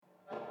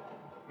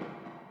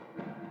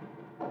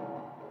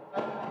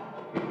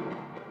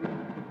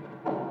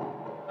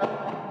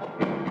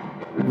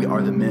We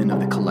are the men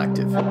of the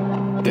collective.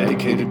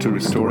 Dedicated to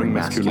restoring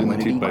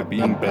masculinity by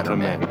being better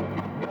men,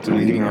 to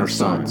leading our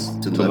sons,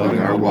 to loving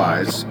our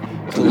wives,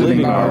 to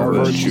living our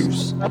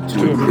virtues,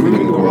 to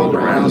improving the world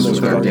around us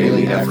with our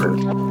daily effort,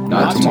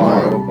 not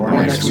tomorrow or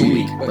next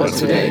week, but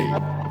today.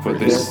 For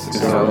this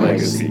is our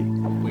legacy.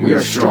 We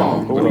are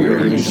strong, but we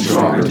are even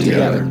stronger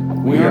together.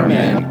 We are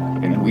men,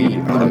 and we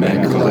are the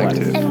Men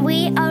Collective. And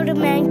we are the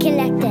Men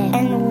Collective.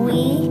 And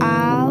we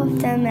are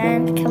the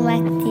Men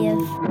Collective.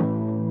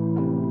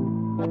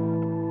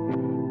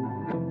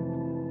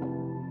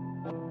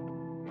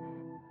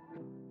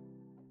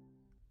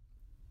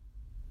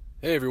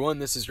 Hey everyone,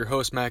 this is your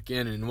host Matt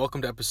Gannon, and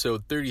welcome to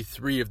episode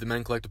 33 of the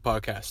Men Collective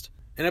podcast.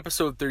 In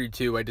episode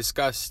 32, I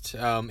discussed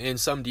in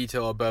some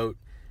detail about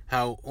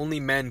how only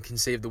men can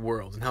save the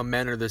world and how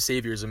men are the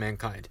saviors of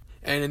mankind.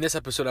 And in this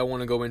episode, I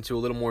want to go into a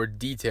little more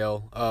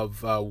detail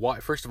of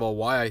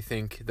why I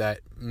think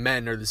that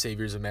men are the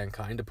saviors of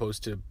mankind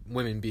opposed to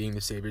women being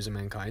the saviors of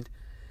mankind,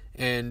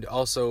 and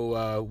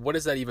also what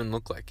does that even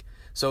look like?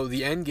 So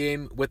the end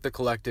game with the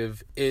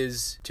collective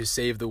is to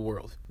save the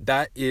world.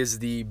 That is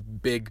the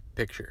big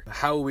picture.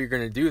 How we're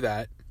going to do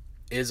that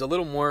is a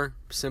little more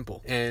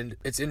simple. And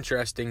it's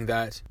interesting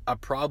that a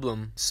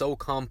problem so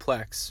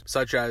complex,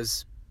 such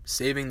as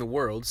saving the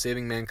world,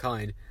 saving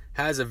mankind,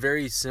 has a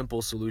very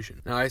simple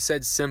solution. Now, I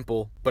said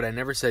simple, but I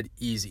never said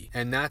easy.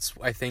 And that's,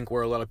 I think,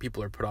 where a lot of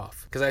people are put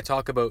off. Because I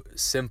talk about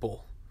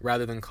simple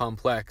rather than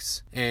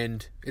complex,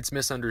 and it's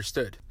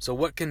misunderstood. So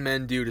what can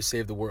men do to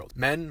save the world?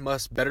 Men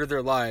must better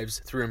their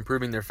lives through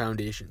improving their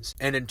foundations,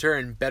 and in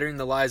turn, bettering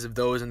the lives of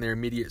those in their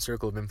immediate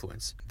circle of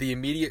influence. The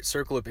immediate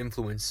circle of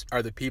influence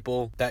are the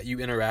people that you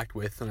interact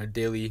with on a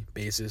daily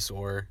basis,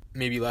 or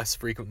maybe less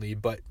frequently,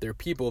 but they're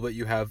people that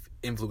you have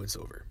influence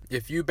over.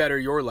 If you better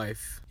your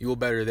life, you will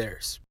better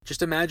theirs.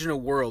 Just imagine a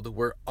world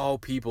where all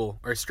people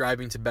are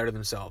striving to better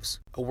themselves.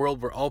 A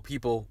world where all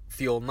people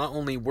feel not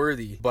only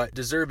worthy, but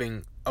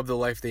deserving of the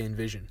life they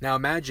envision. Now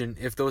imagine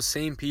if those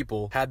same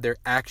people had their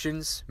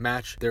actions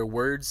match their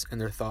words and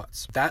their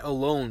thoughts. That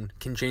alone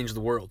can change the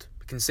world,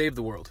 can save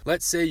the world.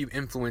 Let's say you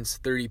influence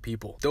 30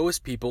 people. Those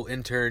people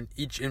in turn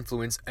each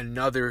influence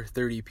another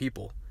 30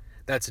 people.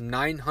 That's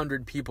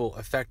 900 people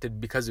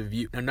affected because of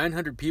you. Now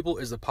 900 people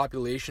is the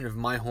population of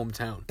my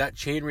hometown. That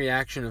chain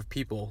reaction of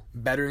people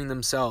bettering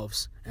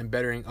themselves and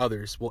bettering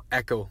others will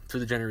echo through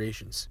the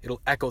generations.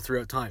 It'll echo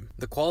throughout time.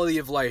 The quality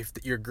of life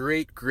that your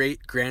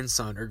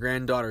great-great-grandson or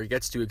granddaughter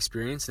gets to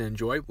experience and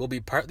enjoy will be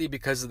partly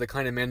because of the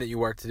kind of man that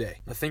you are today.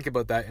 Now think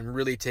about that and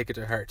really take it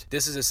to heart.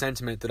 This is a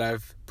sentiment that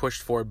I've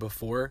pushed for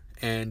before,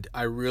 and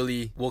I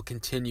really will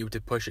continue to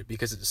push it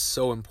because it's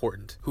so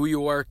important. Who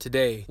you are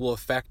today will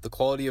affect the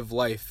quality of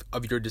life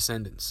of your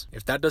descendants.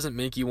 If that doesn't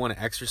make you want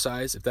to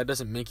exercise, if that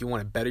doesn't make you want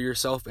to better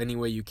yourself any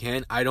way you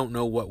can, I don't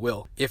know what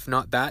will. If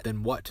not that,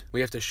 then what? We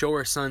have to show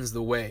our sons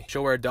the way,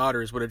 show our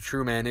daughters what a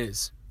true man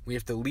is. We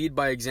have to lead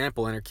by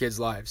example in our kids'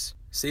 lives.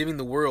 Saving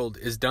the world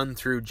is done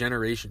through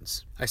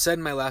generations. I said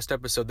in my last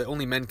episode that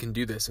only men can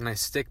do this, and I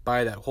stick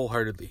by that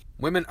wholeheartedly.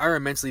 Women are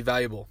immensely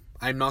valuable.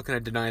 I'm not going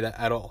to deny that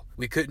at all.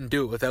 We couldn't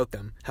do it without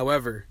them.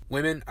 However,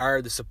 women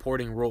are the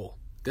supporting role.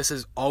 This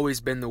has always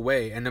been the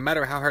way, and no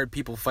matter how hard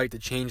people fight to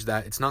change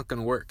that, it's not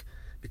going to work.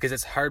 Because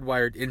it's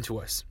hardwired into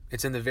us.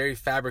 It's in the very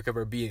fabric of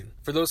our being.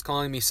 For those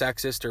calling me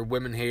sexist or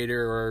women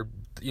hater or,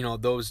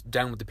 those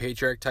down with the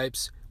patriarch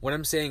types, what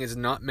I'm saying is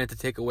not meant to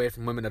take away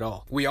from women at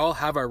all. We all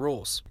have our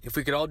roles. If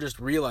we could all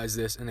just realize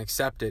this and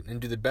accept it and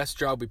do the best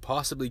job we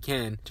possibly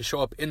can to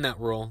show up in that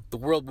role, the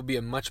world will be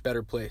a much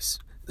better place.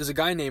 There's a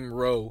guy named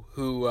Ro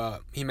who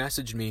he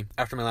messaged me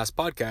after my last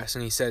podcast,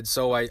 and he said,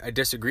 so I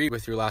disagree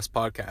with your last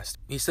podcast.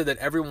 He said that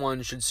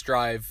everyone should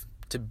strive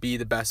to be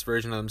the best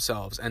version of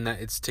themselves, and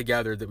that it's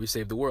together that we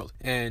save the world,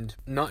 and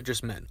not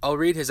just men. I'll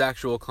read his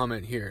actual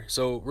comment here.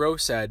 So Ro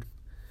said,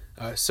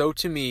 so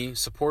to me,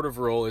 supportive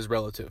role is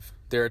relative.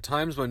 There are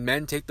times when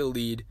men take the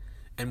lead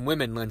and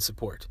women lend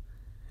support.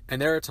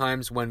 And there are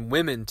times when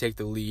women take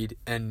the lead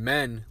and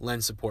men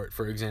lend support,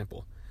 for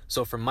example.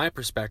 So from my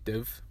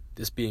perspective,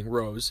 this being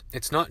Rose,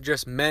 it's not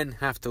just men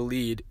have to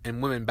lead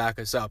and women back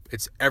us up.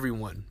 It's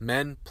everyone,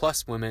 men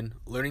plus women,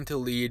 learning to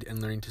lead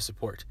and learning to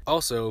support.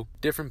 Also,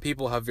 different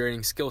people have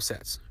varying skill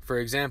sets. For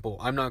example,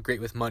 I'm not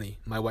great with money.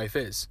 My wife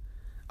is.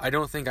 I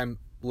don't think I'm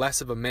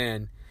less of a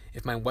man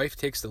if my wife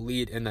takes the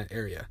lead in that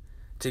area.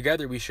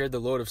 Together, we share the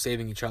load of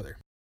saving each other.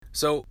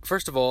 So,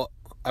 first of all,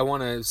 I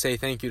want to say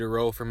thank you to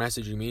Ro for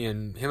messaging me,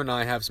 and him and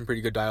I have some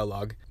pretty good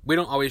dialogue. We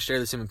don't always share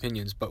the same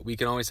opinions, but we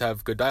can always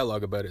have good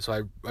dialogue about it,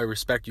 so I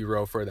respect you,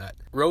 Ro, for that.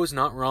 Ro's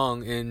not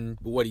wrong in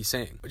what he's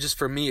saying. Just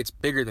for me, it's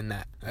bigger than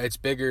that. It's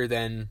bigger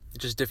than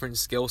just different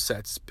skill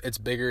sets. It's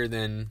bigger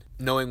than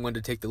knowing when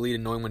to take the lead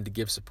and knowing when to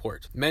give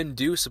support. Men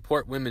do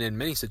support women in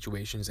many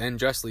situations, and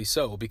justly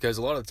so, because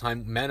a lot of the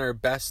time, men are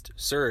best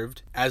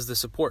served as the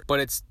support. But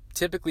it's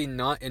typically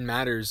not in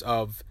matters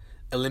of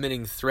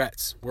eliminating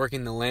threats,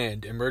 working the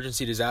land,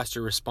 emergency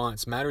disaster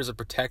response, matters of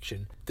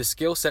protection. The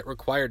skill set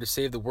required to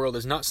save the world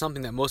is not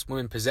something that most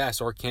women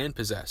possess or can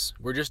possess.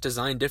 We're just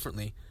designed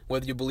differently.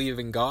 Whether you believe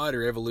in God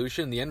or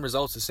evolution, the end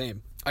result's the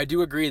same. I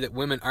do agree that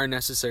women are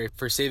necessary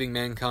for saving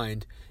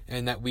mankind,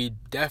 and that we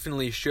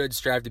definitely should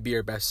strive to be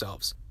our best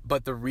selves.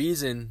 But the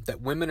reason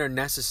that women are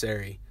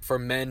necessary for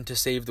men to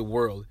save the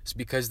world is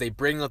because they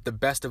bring out the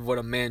best of what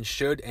a man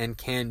should and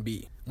can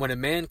be. When a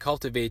man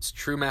cultivates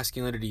true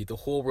masculinity, the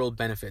whole world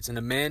benefits, and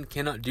a man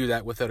cannot do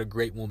that without a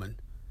great woman.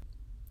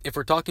 If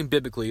we're talking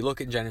biblically,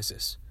 look at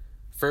Genesis.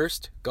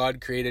 First,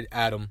 God created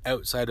Adam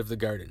outside of the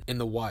garden, in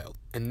the wild.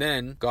 And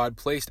then God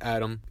placed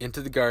Adam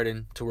into the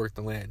garden to work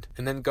the land.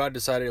 And then God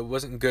decided it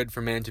wasn't good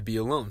for man to be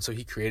alone, so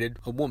he created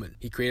a woman.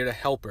 He created a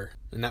helper.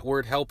 And that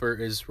word helper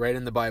is right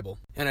in the Bible.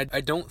 And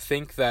I don't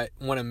think that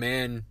when a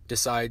man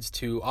decides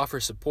to offer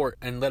support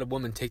and let a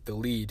woman take the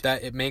lead,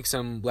 that it makes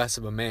him less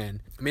of a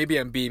man. Maybe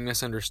I'm being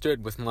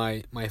misunderstood with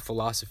my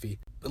philosophy.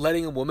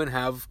 Letting a woman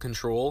have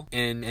control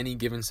in any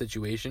given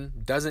situation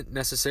doesn't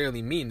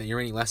necessarily mean that you're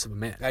any less of a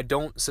man. I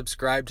don't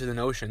subscribe to the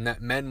notion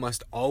that men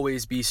must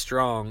always be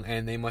strong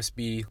and they must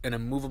be an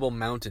immovable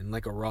mountain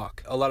like a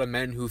rock. A lot of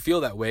men who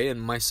feel that way,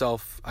 and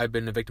myself, I've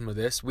been a victim of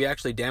this, we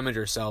actually damage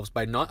ourselves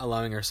by not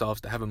allowing ourselves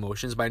to have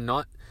emotions, by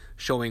not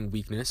showing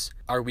weakness.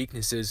 Our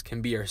weaknesses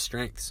can be our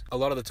strengths. A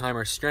lot of the time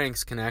our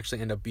strengths can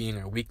actually end up being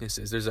our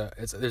weaknesses. There's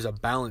a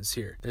balance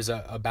here. There's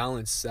a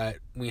balance that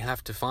we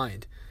have to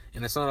find.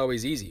 And it's not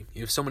always easy.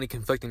 You have so many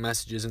conflicting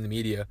messages in the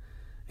media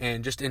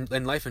and just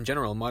in life in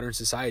general, modern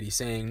society,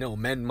 saying, no,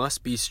 men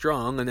must be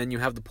strong. And then you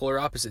have the polar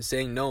opposite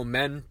saying, no,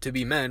 men to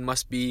be men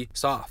must be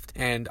soft.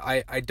 And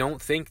I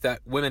don't think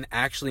that women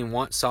actually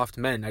want soft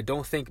men. I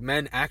don't think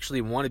men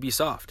actually want to be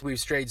soft. We've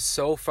strayed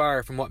so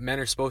far from what men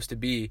are supposed to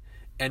be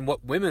and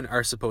what women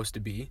are supposed to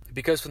be,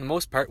 because for the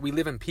most part, we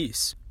live in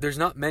peace. There's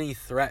not many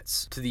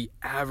threats to the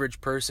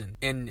average person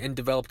in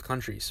developed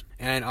countries.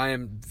 And I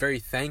am very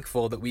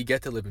thankful that we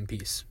get to live in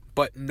peace.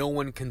 But no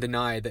one can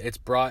deny that it's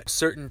brought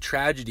certain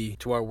tragedy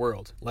to our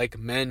world, like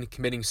men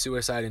committing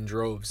suicide in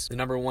droves, the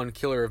number one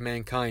killer of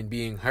mankind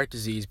being heart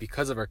disease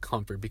because of our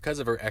comfort, because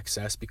of our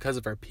excess, because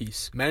of our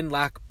peace. Men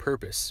lack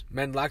purpose.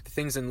 Men lack the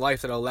things in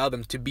life that allow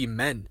them to be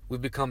men.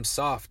 We've become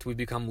soft, we've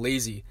become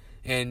lazy,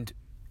 and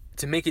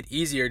to make it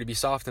easier to be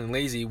soft and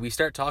lazy, we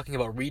start talking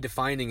about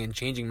redefining and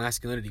changing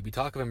masculinity. We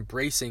talk of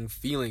embracing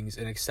feelings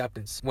and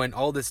acceptance, when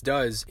all this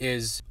does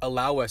is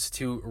allow us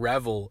to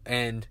revel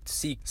and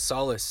seek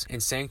solace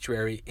and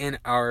sanctuary in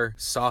our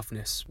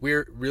softness.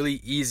 We're really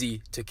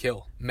easy to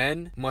kill.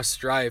 Men must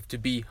strive to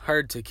be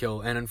hard to kill,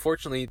 and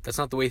unfortunately, that's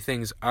not the way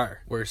things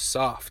are. We're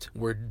soft,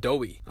 we're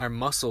doughy, our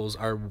muscles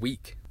are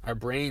weak, our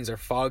brains are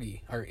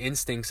foggy, our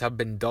instincts have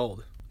been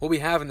dulled. What we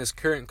have in this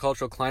current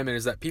cultural climate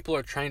is that people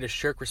are trying to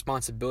shirk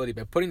responsibility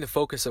by putting the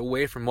focus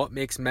away from what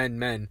makes men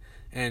men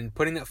and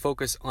putting that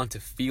focus onto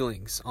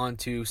feelings,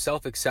 onto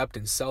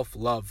self-acceptance,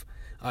 self-love,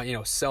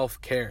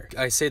 self-care.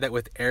 I say that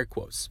with air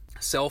quotes.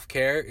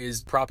 Self-care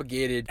is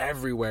propagated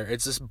everywhere.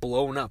 It's just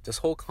blown up. This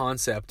whole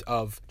concept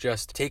of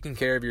just taking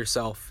care of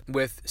yourself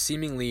with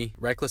seemingly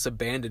reckless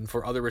abandon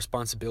for other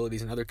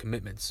responsibilities and other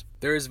commitments.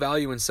 There is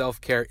value in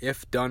self-care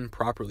if done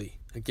properly.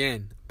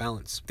 Again,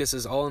 balance. This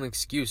is all an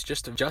excuse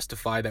just to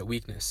justify that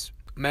weakness.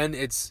 Men,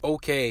 it's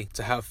okay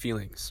to have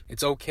feelings.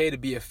 It's okay to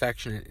be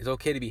affectionate. It's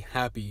okay to be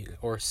happy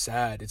or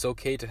sad. It's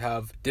okay to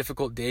have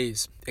difficult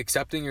days.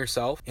 Accepting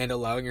yourself and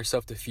allowing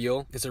yourself to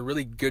feel is a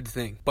really good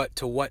thing. But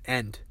to what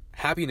end?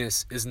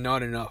 Happiness is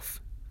not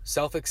enough.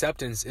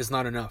 Self-acceptance is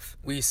not enough.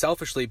 We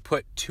selfishly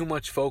put too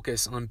much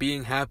focus on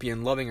being happy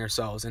and loving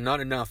ourselves and not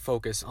enough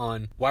focus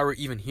on why we're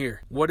even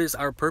here. What is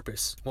our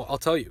purpose? Well, I'll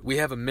tell you, we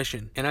have a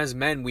mission, and as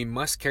men, we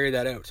must carry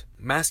that out.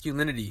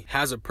 Masculinity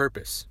has a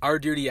purpose. Our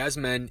duty as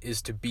men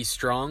is to be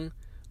strong,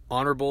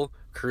 honorable,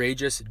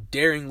 courageous,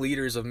 daring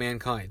leaders of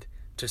mankind,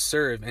 to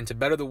serve and to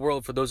better the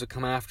world for those who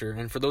come after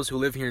and for those who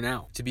live here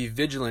now, to be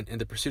vigilant in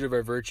the pursuit of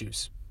our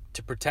virtues,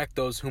 to protect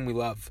those whom we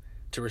love,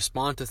 to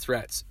respond to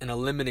threats and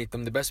eliminate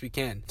them the best we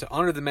can, to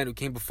honor the men who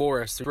came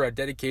before us through our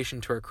dedication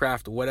to our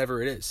craft,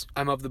 whatever it is.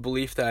 I'm of the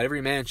belief that every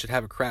man should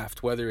have a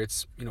craft, whether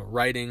it's,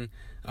 writing,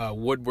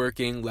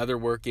 woodworking,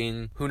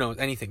 leatherworking, who knows,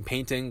 anything,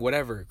 painting,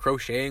 whatever,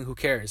 crocheting, who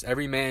cares?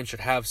 Every man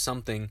should have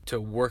something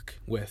to work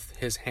with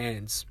his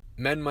hands.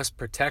 Men must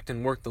protect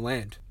and work the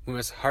land. We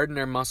must harden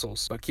our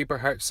muscles, but keep our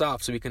hearts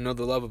soft so we can know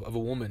the love of a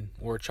woman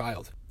or a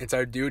child. It's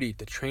our duty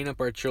to train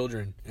up our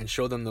children and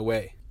show them the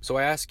way. So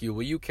I ask you,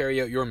 will you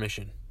carry out your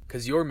mission?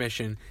 Because your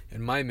mission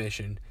and my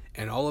mission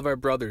and all of our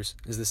brothers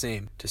is the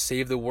same, to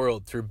save the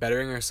world through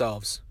bettering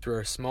ourselves, through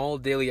our small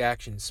daily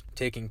actions,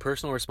 taking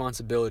personal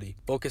responsibility,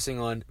 focusing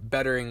on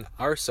bettering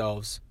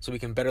ourselves so we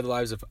can better the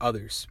lives of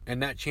others.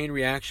 And that chain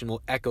reaction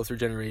will echo through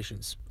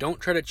generations. Don't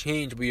try to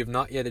change what you have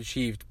not yet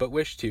achieved but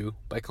wish to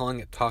by calling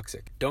it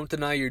toxic. Don't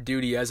deny your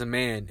duty as a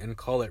man and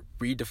call it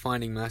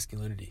redefining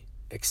masculinity.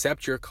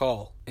 Accept your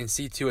call and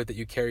see to it that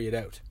you carry it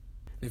out.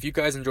 If you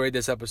guys enjoyed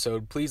this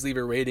episode, please leave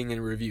a rating and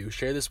a review.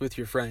 Share this with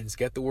your friends.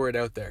 Get the word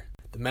out there.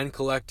 The Men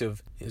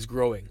Collective is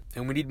growing,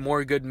 and we need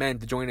more good men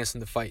to join us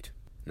in the fight.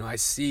 I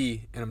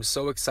see, and I'm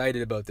so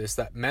excited about this,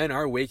 that men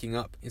are waking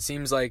up. It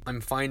seems like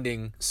I'm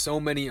finding so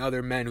many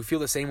other men who feel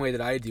the same way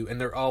that I do, and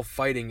they're all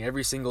fighting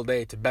every single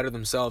day to better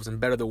themselves and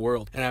better the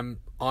world. And I'm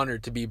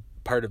honored to be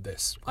part of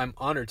this. I'm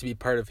honored to be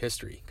part of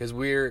history, because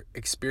we're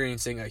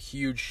experiencing a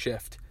huge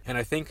shift. And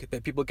I think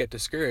that people get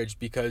discouraged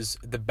because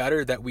the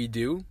better that we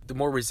do, the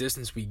more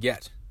resistance we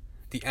get.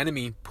 The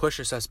enemy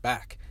pushes us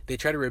back. They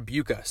try to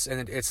rebuke us,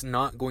 and it's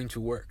not going to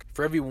work.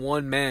 For every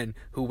one man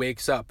who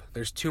wakes up,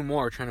 there's two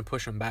more trying to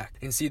push him back.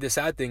 And see, the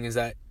sad thing is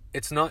that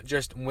it's not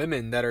just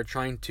women that are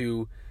trying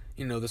to,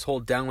 this whole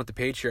down with the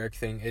patriarch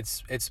thing.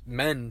 It's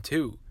men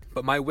too.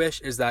 But my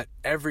wish is that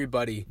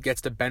everybody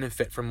gets to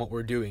benefit from what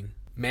we're doing.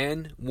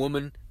 Man,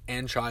 woman,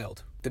 and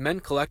child. The Men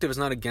Collective is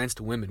not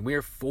against women. We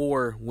are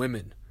for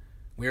women.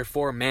 We are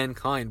for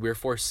mankind. We are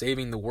for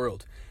saving the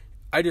world.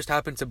 I just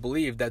happen to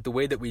believe that the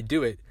way that we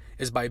do it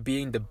is by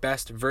being the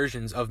best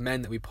versions of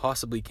men that we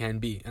possibly can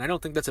be. And I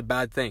don't think that's a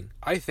bad thing.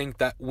 I think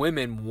that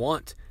women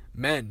want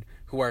men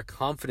who are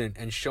confident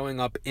and showing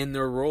up in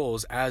their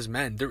roles as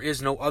men. There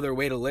is no other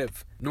way to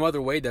live. No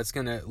other way that's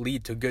going to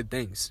lead to good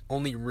things.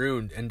 Only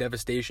ruin and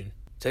devastation.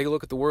 Take a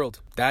look at the world.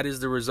 That is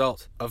the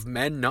result of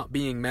men not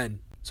being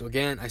men. So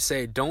again, I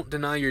say, don't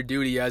deny your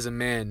duty as a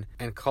man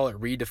and call it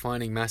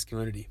redefining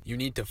masculinity. You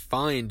need to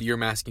find your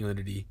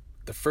masculinity.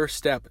 The first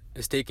step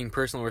is taking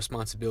personal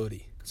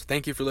responsibility. So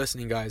thank you for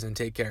listening, guys, and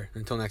take care.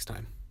 Until next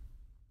time.